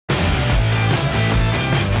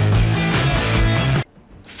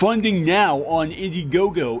Funding now on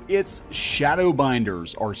Indiegogo, it's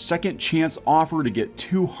Shadowbinders, our second chance offer to get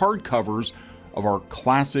 2 hardcovers of our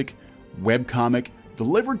classic webcomic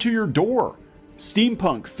delivered to your door.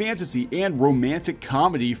 Steampunk, fantasy, and romantic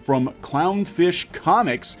comedy from Clownfish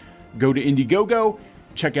Comics. Go to Indiegogo,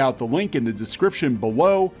 check out the link in the description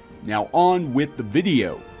below. Now on with the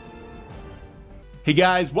video. Hey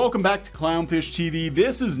guys, welcome back to Clownfish TV.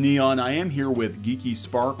 This is Kneon. I am here with Geeky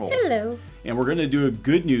Sparkles. Hello. And we're going to do a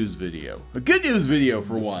good news video. A good news video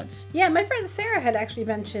for once. Yeah, my friend Sarah had actually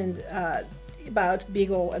mentioned about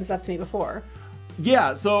Beagle and stuff to me before.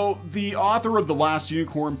 Yeah, so the author of The Last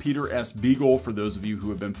Unicorn, Peter S. Beagle, for those of you who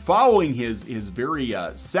have been following his very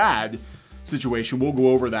sad situation, we'll go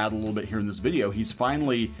over that a little bit here in this video. He's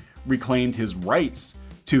finally reclaimed his rights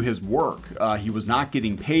to his work. He was not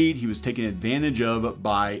getting paid. He was taken advantage of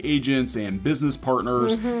by agents and business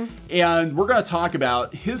partners. And we're going to talk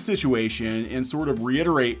about his situation and sort of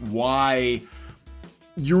reiterate why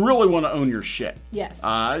you really want to own your shit. Yes.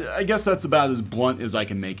 I guess that's about as blunt as I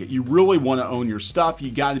can make it. You really want to own your stuff. You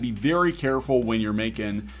got to be very careful when you're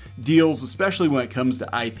making deals, especially when it comes to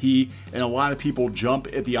IP. And a lot of people jump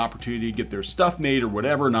at the opportunity to get their stuff made or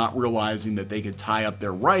whatever, not realizing that they could tie up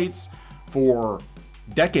their rights for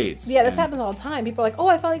decades. Yeah, this happens all the time. People are like, oh,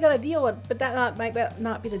 I finally got a deal, but that might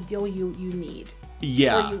not be the deal you need.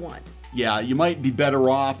 Yeah. Or you want. Yeah, you might be better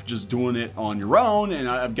off just doing it on your own. And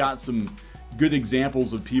I've got some good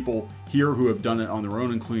examples of people here who have done it on their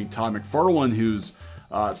own, including Todd McFarlane, who's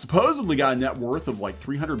supposedly got a net worth of like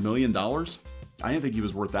 $300 million. I didn't think he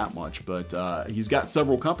was worth that much, but he's got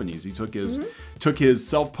several companies. He took his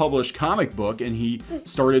self-published comic book and he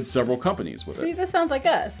started several companies with it. See, this sounds like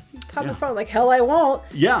us. Todd McFarlane, like, hell I won't.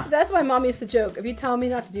 Yeah. That's why Mom used to joke. If you tell me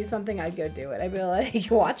not to do something, I'd go do it. I'd be like,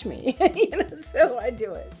 watch me. So I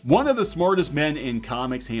do it. One of the smartest men in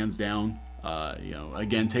comics, hands down.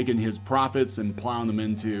 Again, taking his profits and plowing them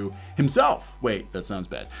into himself. Wait, that sounds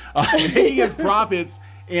bad. Taking his profits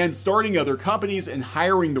and starting other companies and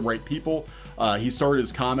hiring the right people. He started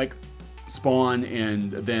his comic, Spawn,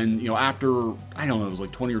 and then, after, I don't know, it was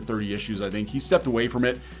like 20 or 30 issues, I think, he stepped away from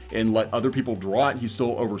it and let other people draw it. He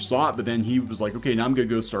still oversaw it, but then he was like, okay, now I'm going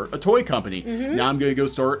to go start a toy company. Now I'm going to go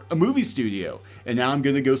start a movie studio. And now I'm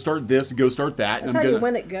going to go start this and go start that. That's how you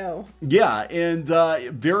win it go. Yeah, and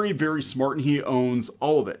very, very smart, and he owns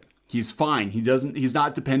all of it. He's fine. He's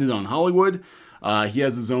not dependent on Hollywood. He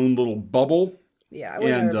has his own little bubble. Yeah, I would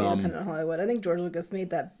never be dependent on Hollywood. I think George Lucas made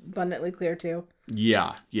that abundantly clear too.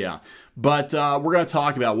 Yeah. But we're going to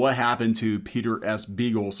talk about what happened to Peter S.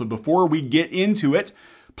 Beagle. So before we get into it,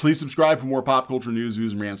 please subscribe for more pop culture news,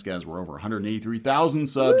 views, and rants, guys. We're over 183,000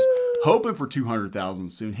 subs. Woo! Hoping for 200,000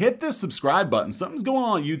 soon. Hit this subscribe button. Something's going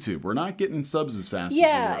on YouTube. We're not getting subs as fast as we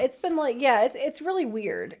were. It's been like, it's really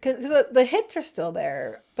weird because the hits are still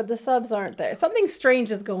there, but the subs aren't there. Something strange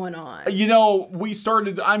is going on. We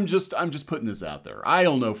started, I'm just putting this out there. I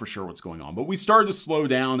don't know for sure what's going on, but we started to slow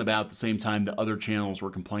down about the same time that other channels were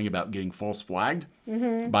complaining about getting false flagged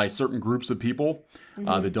by certain groups of people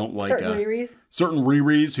that don't like certain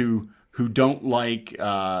rereads who don't like,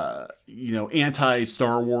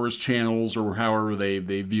 anti-Star Wars channels or however they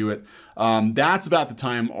view it. That's about the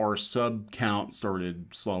time our sub count started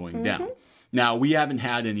slowing down. Now, we haven't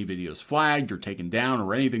had any videos flagged or taken down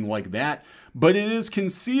or anything like that, but it is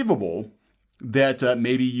conceivable that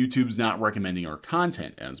maybe YouTube's not recommending our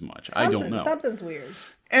content as much. I don't know. Something's weird.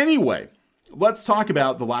 Anyway, let's talk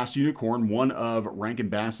about The Last Unicorn, one of Rankin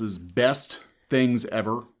Bass's best things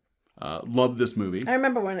ever. Love this movie. I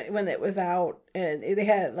remember when it was out and they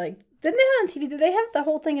had didn't they have it on TV? Did they have the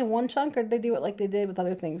whole thing in one chunk, or did they do it like they did with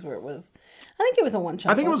other things where it was? I think it was in one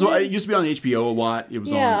chunk. I think it used to be on HBO a lot. It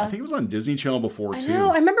was on. I think it was on Disney Channel before too.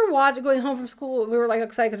 I remember going home from school. We were like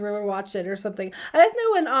excited because we were watching it or something. I just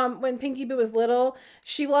know when Pinky Boo was little,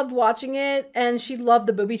 she loved watching it and she loved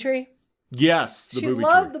the booby tree. Yes, she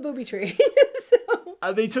loved the booby tree.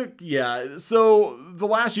 So The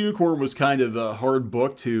Last Unicorn was kind of a hard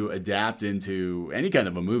book to adapt into any kind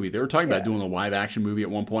of a movie. They were talking about doing a live action movie at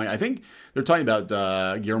one point. I think they're talking about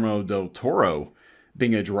Guillermo del Toro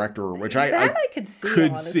being a director, which I could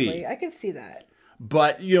see. I could see that.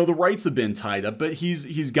 But, the rights have been tied up, but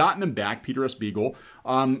he's gotten them back, Peter S. Beagle.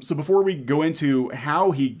 So before we go into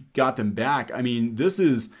how he got them back, I mean, this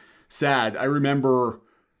is sad. I remember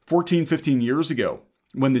 14, 15 years ago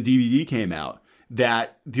when the DVD came out,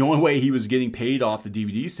 that the only way he was getting paid off the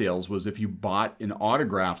DVD sales was if you bought an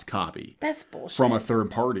autographed copy. That's bullshit. From a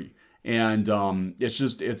third party. And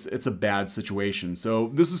it's a bad situation.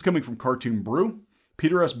 So this is coming from Cartoon Brew.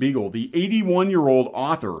 Peter S. Beagle, the 81-year-old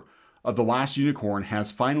author of The Last Unicorn,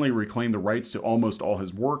 has finally reclaimed the rights to almost all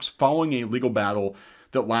his works following a legal battle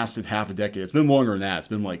that lasted half a decade. It's been longer than that. It's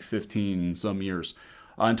been like 15 some years.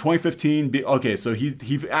 In 2015, okay, so he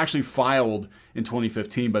actually filed in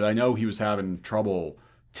 2015, but I know he was having trouble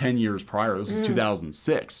 10 years prior. This is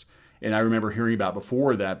 2006. And I remember hearing about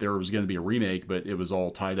before that there was going to be a remake, but it was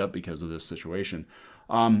all tied up because of this situation.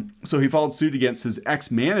 So he filed suit against his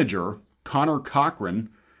ex-manager, Connor Cochran,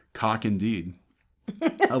 cock indeed,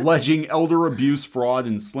 alleging elder abuse, fraud,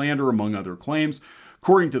 and slander, among other claims.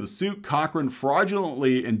 According to the suit, Cochran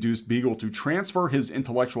fraudulently induced Beagle to transfer his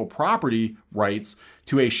intellectual property rights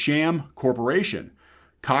to a sham corporation.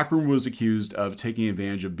 Cochran was accused of taking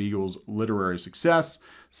advantage of Beagle's literary success,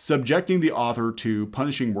 subjecting the author to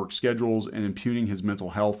punishing work schedules, and impugning his mental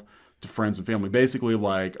health to friends and family. Basically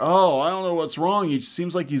like, oh, I don't know what's wrong. He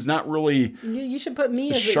seems like he's not really You should put me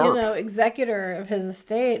as sharp. a, executor of his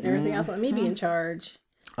estate and everything else. Let me be in charge.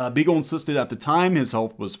 Beagle insisted at the time his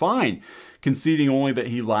health was fine, conceding only that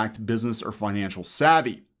he lacked business or financial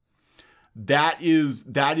savvy. That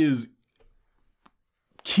is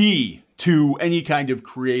key to any kind of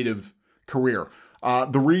creative career.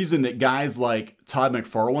 The reason that guys like Todd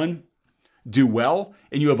McFarlane do well,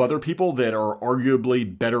 and you have other people that are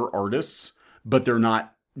arguably better artists, but they're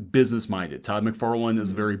not business-minded. Todd McFarlane is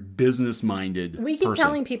a very business-minded We keep person.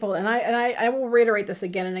 telling people, and I will reiterate this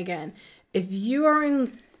again and again. If you are in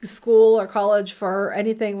school or college for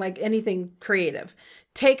anything creative,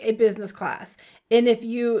 take a business class. And if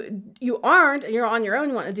you aren't, and you're on your own,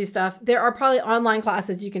 you want to do stuff, there are probably online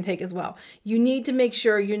classes you can take as well. You need to make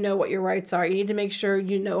sure you know what your rights are. You need to make sure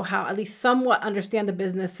you know how at least somewhat understand the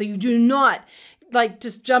business, so you do not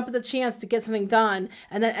just jump at the chance to get something done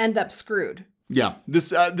and then end up screwed. Yeah,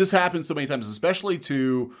 this happens so many times, especially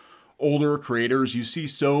to older creators. You see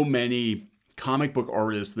so many comic book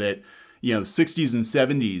artists that, 60s and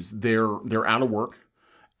 70s, they're out of work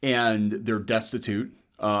and they're destitute.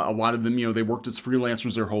 A lot of them, they worked as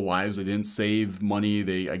freelancers their whole lives. They didn't save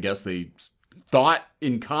money. I guess they thought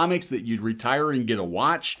in comics that you'd retire and get a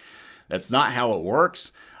watch. That's not how it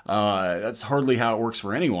works. That's hardly how it works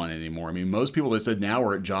for anyone anymore. I mean, most people, they said, now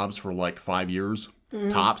are at jobs for like 5 years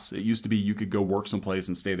tops. It used to be you could go work someplace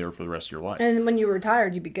and stay there for the rest of your life. And when you were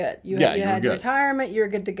retired, you'd be good. You had good. retirement, you were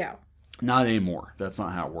good to go. Not anymore. That's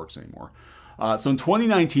not how it works anymore. So in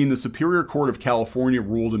 2019, the Superior Court of California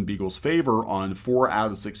ruled in Beagle's favor on 4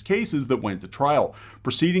 out of 6 cases that went to trial.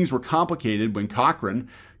 Proceedings were complicated when Cock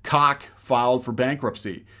filed for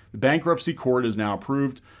bankruptcy. The bankruptcy court is now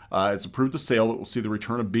approved. It's approved a sale that will see the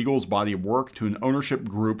return of Beagle's body of work to an ownership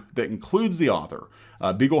group that includes the author.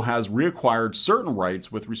 Beagle has reacquired certain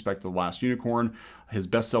rights with respect to The Last Unicorn, his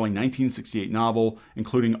best-selling 1968 novel,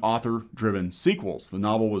 including author-driven sequels. The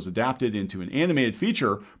novel was adapted into an animated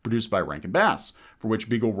feature produced by Rankin, for which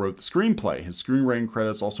Beagle wrote the screenplay. His screenwriting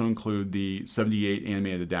credits also include the 78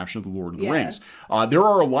 animated adaptation of The Lord of the Rings. There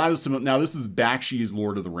are a lot of similar... Now, this is Bakshi's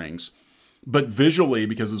Lord of the Rings, but visually,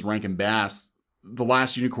 because it's Rankin Bass, The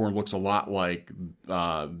Last Unicorn looks a lot like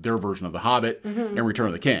their version of The Hobbit and Return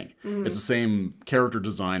of the King. It's the same character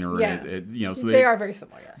designer. Yeah. So they are very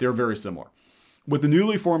similar, yes. They're very similar. With the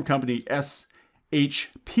newly formed company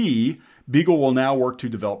SHP, Beagle will now work to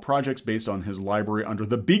develop projects based on his library under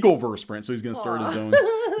the Beagleverse brand. So he's going to start his own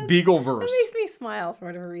Beagleverse. That makes me smile for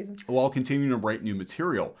whatever reason. While continuing to write new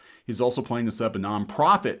material. He's also planning to set up a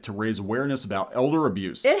nonprofit to raise awareness about elder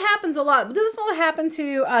abuse. It happens a lot. This is what happened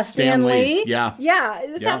to Stan Lee. Yeah. Yeah,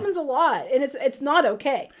 this happens a lot. And it's not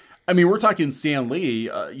okay. I mean, we're talking Stan Lee,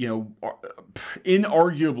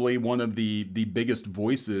 inarguably one of the biggest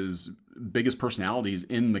voices, biggest personalities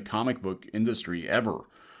in the comic book industry ever.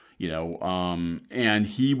 And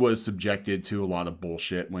he was subjected to a lot of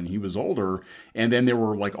bullshit when he was older. And then there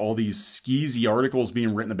were like all these skeezy articles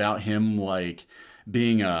being written about him, like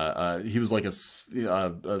being he was like a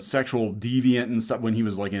sexual deviant and stuff when he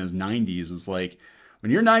was like in his 90s. It's like,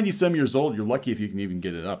 when you're 90-some years old, you're lucky if you can even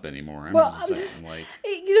get it up anymore. Here's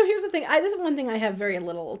the thing. This is one thing I have very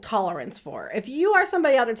little tolerance for. If you are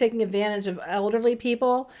somebody out there taking advantage of elderly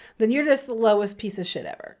people, then you're just the lowest piece of shit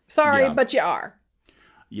ever. Sorry, but you are.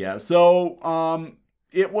 Yeah. So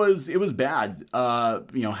it was bad.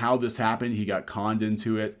 How this happened. He got conned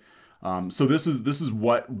into it. So this is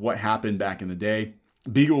what happened back in the day.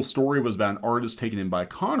 Beagle's story was about an artist taken in by a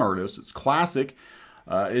con artist. It's classic.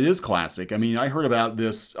 It is classic. I mean, I heard about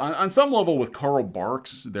this on some level with Carl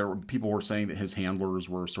Barks. People were saying that his handlers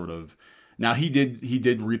were sort of... Now, he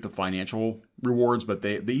did reap the financial rewards, but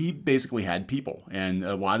he basically had people. And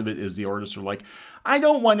a lot of it is the artists are like, I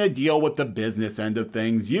don't want to deal with the business end of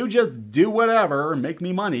things. You just do whatever, make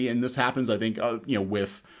me money. And this happens, I think,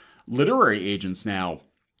 with literary agents now.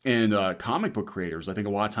 And comic book creators, I think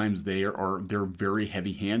a lot of times they're very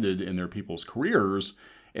heavy-handed in their people's careers,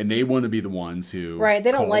 and they want to be the ones who right. They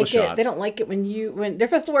don't call like the it. shots. They don't like it when they're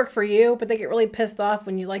supposed to work for you, but they get really pissed off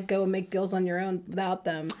when you like go and make deals on your own without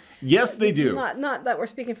them. Yes, they do. Not that we're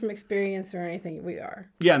speaking from experience or anything. We are.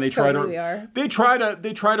 Yeah, and they try Totally we are. they try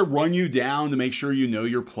to run you down to make sure you know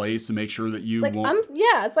your place and make sure that you It's like won't.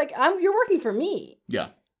 it's like you're working for me. Yeah.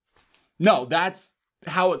 No, that's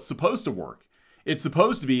how it's supposed to work. It's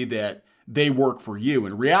supposed to be that they work for you.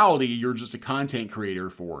 In reality, you're just a content creator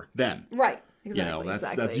for them. Right. Exactly.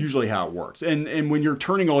 That's usually how it works. And when you're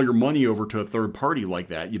turning all your money over to a third party like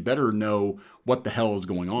that, you better know what the hell is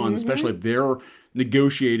going on, especially if they're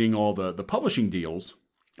negotiating all the publishing deals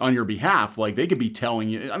on your behalf. Like, they could be telling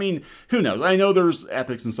you, I mean, who knows? I know there's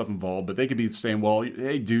ethics and stuff involved, but they could be saying, well,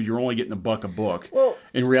 hey, dude, you're only getting $1 a book. Well,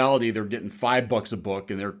 in reality, they're getting $5 a book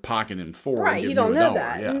and they're pocketing $4. Right, you don't know $1.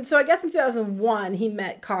 that. Yeah. And so I guess in 2001, he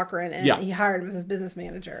met Cochran and he hired him as his business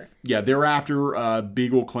manager. Yeah, thereafter,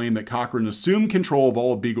 Beagle claimed that Cochran assumed control of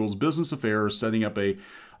all of Beagle's business affairs, setting up a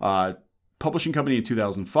publishing company in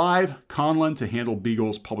 2005, Conlon, to handle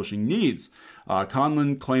Beagle's publishing needs.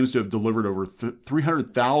 Conlon claims to have delivered over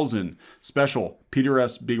 300,000 special Peter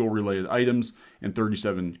S. Beagle-related items in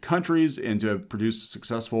 37 countries and to have produced a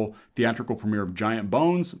successful theatrical premiere of Giant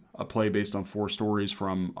Bones, a play based on 4 stories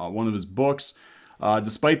from one of his books.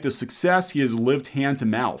 Despite the success, he has lived hand to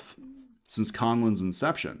mouth since Conlon's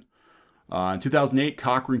inception. In 2008,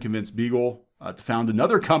 Cochran convinced Beagle to found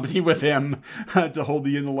another company with him to hold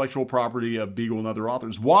the intellectual property of Beagle and other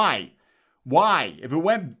authors. Why? Why? If it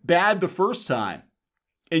went bad the first time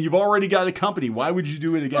and you've already got a company, why would you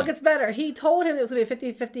do it again? Look, it's better. He told him it was going to be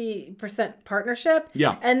a 50% partnership.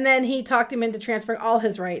 Yeah. And then he talked him into transferring all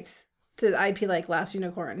his rights to the IP like Last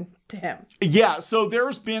Unicorn to him. Yeah, so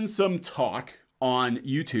there's been some talk on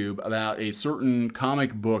YouTube about a certain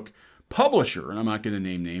comic book publisher, and I'm not going to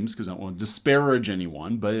name names because I don't want to disparage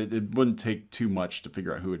anyone, but it wouldn't take too much to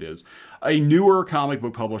figure out who it is. A newer comic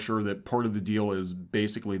book publisher that part of the deal is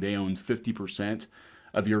basically they own 50%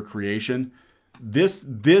 of your creation. This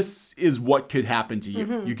is what could happen to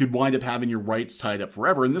you. You could wind up having your rights tied up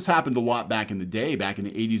forever, and this happened a lot back in the day, back in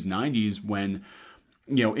the 80s, 90s, when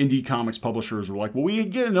indie comics publishers were like, well, we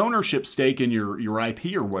get an ownership stake in your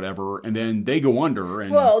IP or whatever, and then they go under.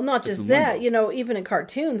 And well, not just that, even in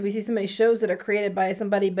cartoons, we see so many shows that are created by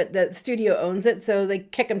somebody, but the studio owns it, so they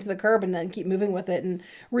kick them to the curb and then keep moving with it and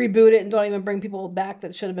reboot it and don't even bring people back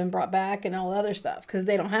that should have been brought back and all the other stuff because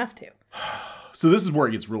they don't have to. So this is where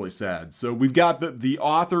it gets really sad. So we've got the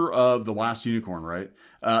author of The Last Unicorn, right?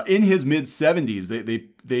 In his mid-70s,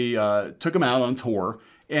 they took him out on tour,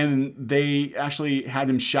 and they actually had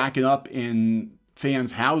him shacking up in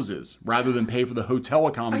fans' houses rather than pay for the hotel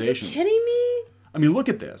accommodations. Are you kidding me? I mean, look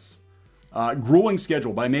at this. Grueling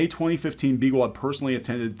schedule. By May 2015, Beagle had personally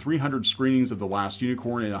attended 300 screenings of The Last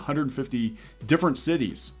Unicorn in 150 different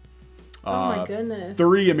cities. Oh my goodness.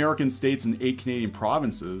 30 American states and 8 Canadian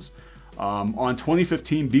provinces. On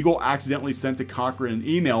 2015, Beagle accidentally sent to Cochran an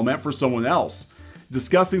email meant for someone else,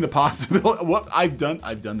 discussing the possibility. What I've done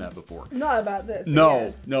that before. Not about this.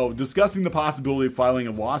 No. Discussing the possibility of filing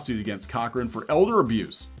a lawsuit against Cochran for elder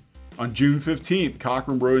abuse. On June 15th,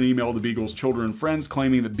 Cochran wrote an email to Beagle's children and friends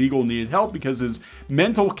claiming that Beagle needed help because his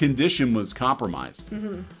mental condition was compromised.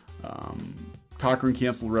 Cochran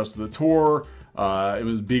canceled the rest of the tour. It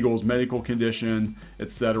was Beagle's medical condition,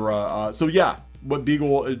 etc. So yeah, what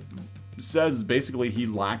Beagle says basically he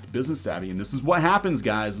lacked business savvy, and this is what happens,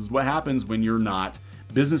 guys. This is what happens when you're not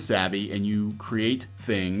business savvy and you create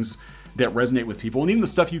things that resonate with people. And even the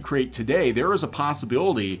stuff you create today, there is a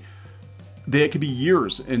possibility that it could be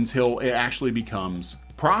years until it actually becomes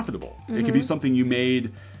profitable. It could be something you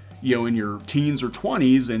made, in your teens or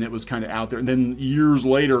 20s, and it was kind of out there, and then years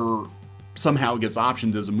later somehow it gets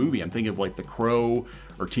optioned as a movie. I'm thinking of like The Crow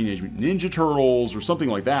or Teenage Mutant Ninja Turtles or something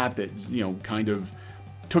like that kind of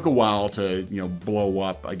took a while to blow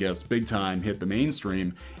up, I guess, big time, hit the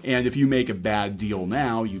mainstream. And if you make a bad deal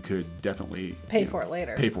now, you could definitely pay for it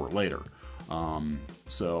later.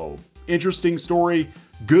 So interesting story,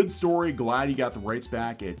 good story. Glad he got the rights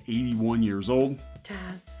back at 81 years old.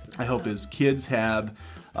 I hope his kids have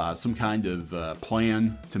some kind of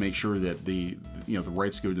plan to make sure that the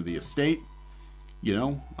rights go to the estate.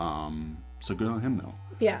 So good on him though.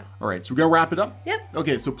 Yeah. All right, so we're going to wrap it up? Yep.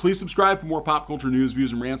 Okay, so please subscribe for more pop culture news,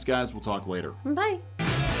 views, and rants, guys. We'll talk later. Bye.